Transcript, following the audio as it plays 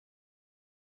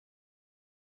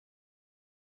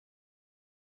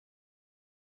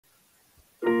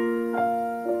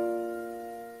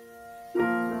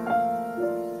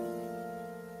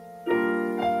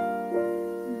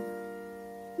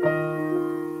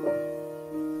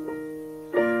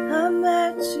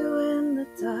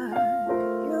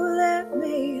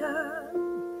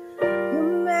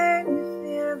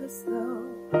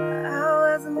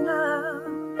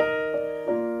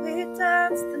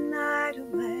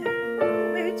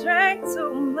drank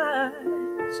too much.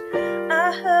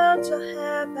 I held your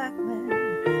hair back when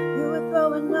you were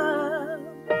throwing up.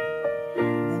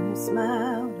 Then you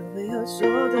smiled over your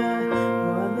shoulder.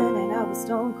 For a minute I was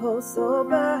stone cold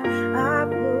sober. I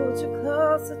pulled you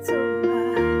closer to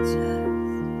my chest,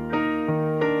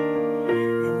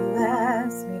 and you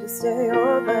asked me to stay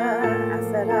over. I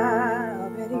said I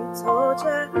already told you.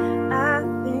 I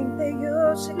think that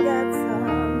you should get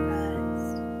some rest.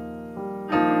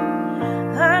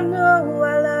 I know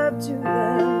I loved you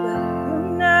then, but you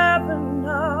never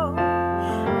know.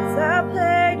 'Cause I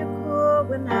played it cool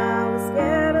when I was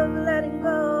scared of letting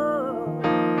go.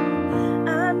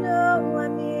 I know I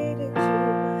needed you,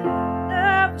 but it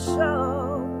never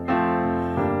showed.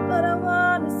 But I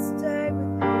wanna stay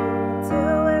with you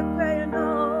until we're gray and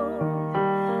old.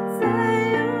 Say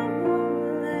you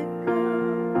won't let go.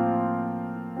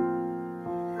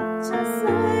 Just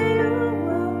say you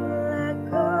won't let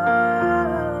go.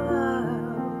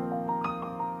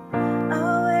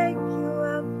 I'll wake you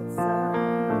up with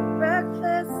some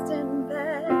breakfast in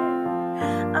bed.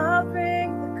 I'll bring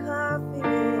the coffee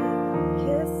with a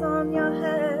kiss on your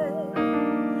head.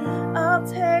 I'll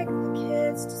take the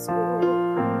kids to school,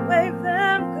 wave them